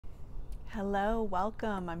Hello,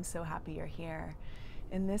 welcome. I'm so happy you're here.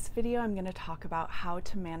 In this video, I'm going to talk about how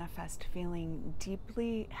to manifest feeling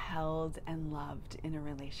deeply held and loved in a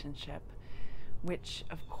relationship, which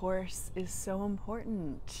of course is so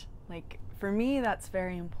important. Like for me, that's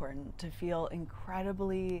very important to feel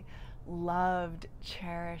incredibly loved,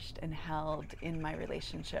 cherished, and held in my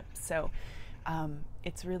relationship. So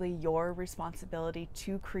it's really your responsibility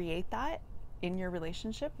to create that in your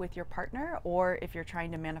relationship with your partner, or if you're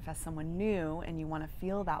trying to manifest someone new and you want to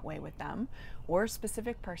feel that way with them or a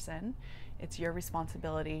specific person, it's your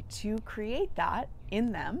responsibility to create that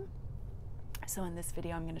in them. So in this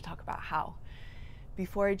video, I'm going to talk about how.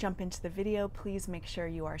 Before I jump into the video, please make sure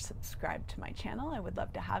you are subscribed to my channel. I would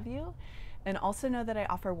love to have you. And also know that I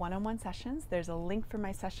offer one-on-one sessions. There's a link for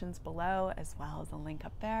my sessions below, as well as a link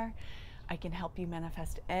up there. I can help you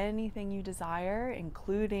manifest anything you desire,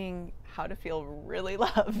 including how to feel really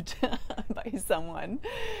loved by someone.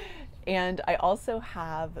 And I also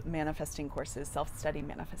have manifesting courses, self-study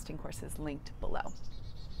manifesting courses linked below.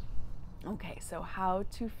 Okay, so how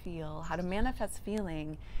to manifest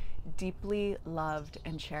feeling deeply loved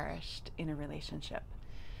and cherished in a relationship.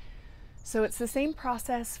 So it's the same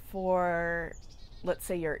process for, let's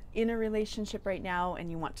say you're in a relationship right now and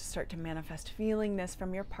you want to start to manifest feeling this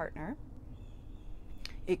from your partner.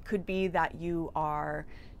 It could be that you are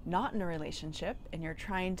not in a relationship and you're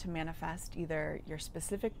trying to manifest either your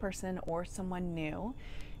specific person or someone new,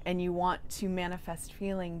 and you want to manifest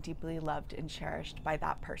feeling deeply loved and cherished by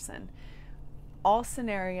that person. All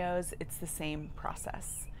scenarios, it's the same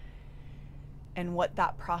process. And what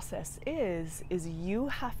that process is you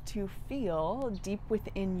have to feel deep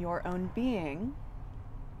within your own being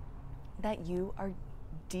that you are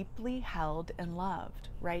deeply held and loved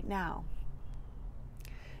right now.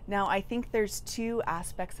 Now, I think there's two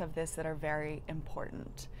aspects of this that are very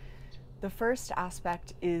important. The first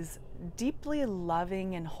aspect is deeply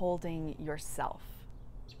loving and holding yourself.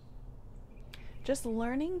 Just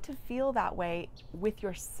learning to feel that way with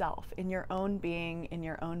yourself, in your own being, in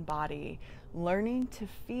your own body. Learning to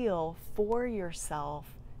feel for yourself,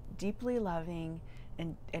 deeply loving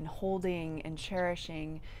and holding and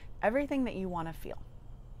cherishing everything that you want to feel.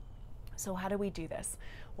 So how do we do this?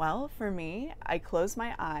 Well, for me, I close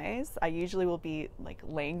my eyes. I usually will be like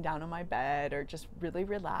laying down on my bed or just really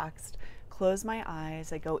relaxed. Close my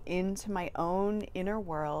eyes. I go into my own inner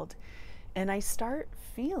world and I start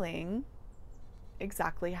feeling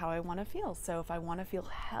exactly how I want to feel. So if I want to feel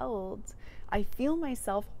held, I feel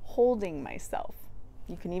myself holding myself.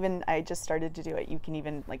 You can even, I just started to do it. You can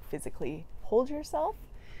even like physically hold yourself,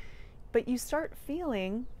 but you start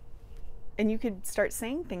feeling. And you could start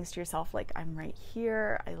saying things to yourself like, I'm right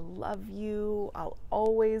here, I love you, I'll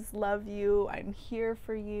always love you, I'm here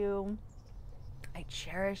for you, I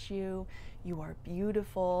cherish you, you are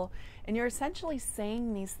beautiful. And you're essentially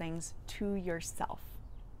saying these things to yourself.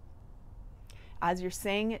 As you're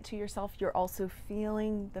saying it to yourself, you're also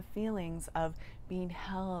feeling the feelings of being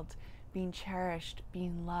held, being cherished,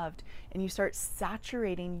 being loved. And you start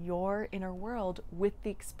saturating your inner world with the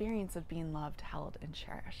experience of being loved, held, and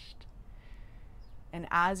cherished. And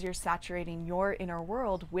as you're saturating your inner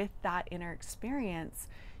world with that inner experience,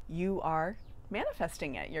 you are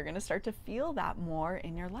manifesting it. You're going to start to feel that more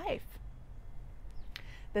in your life.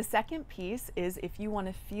 The second piece is if you want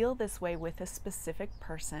to feel this way with a specific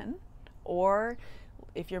person, or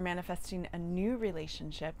if you're manifesting a new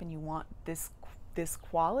relationship and you want this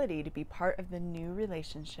quality to be part of the new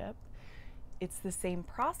relationship, it's the same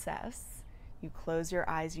process. You close your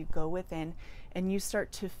eyes, you go within, and you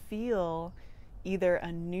start to feel either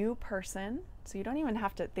a new person, so you don't even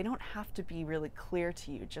have to, they don't have to be really clear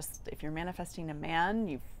to you. Just if you're manifesting a man,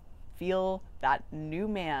 you feel that new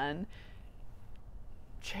man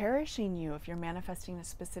cherishing you. If you're manifesting a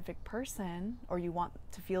specific person, or you want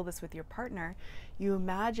to feel this with your partner, you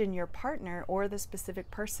imagine your partner or the specific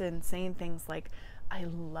person saying things like, I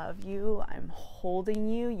love you, I'm holding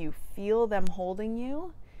you. You feel them holding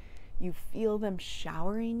you. You feel them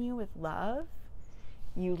showering you with love.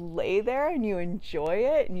 You lay there and you enjoy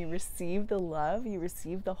it and you receive the love, you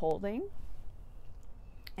receive the holding.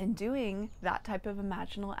 And doing that type of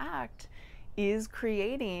imaginal act is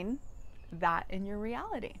creating that in your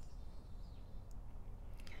reality.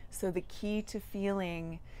 So the key to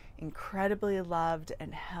feeling incredibly loved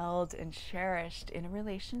and held and cherished in a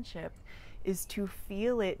relationship is to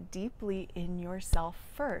feel it deeply in yourself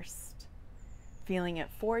first. Feeling it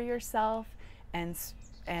for yourself and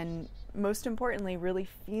most importantly, really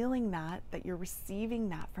feeling that you're receiving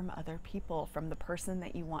that from other people, from the person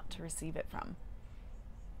that you want to receive it from.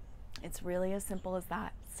 It's really as simple as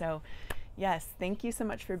that. So Yes, thank you so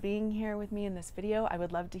much for being here with me in this video. I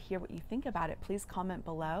would love to hear what you think about it. Please comment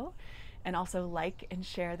below and also like and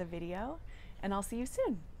share the video, and I'll see you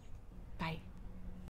soon. Bye.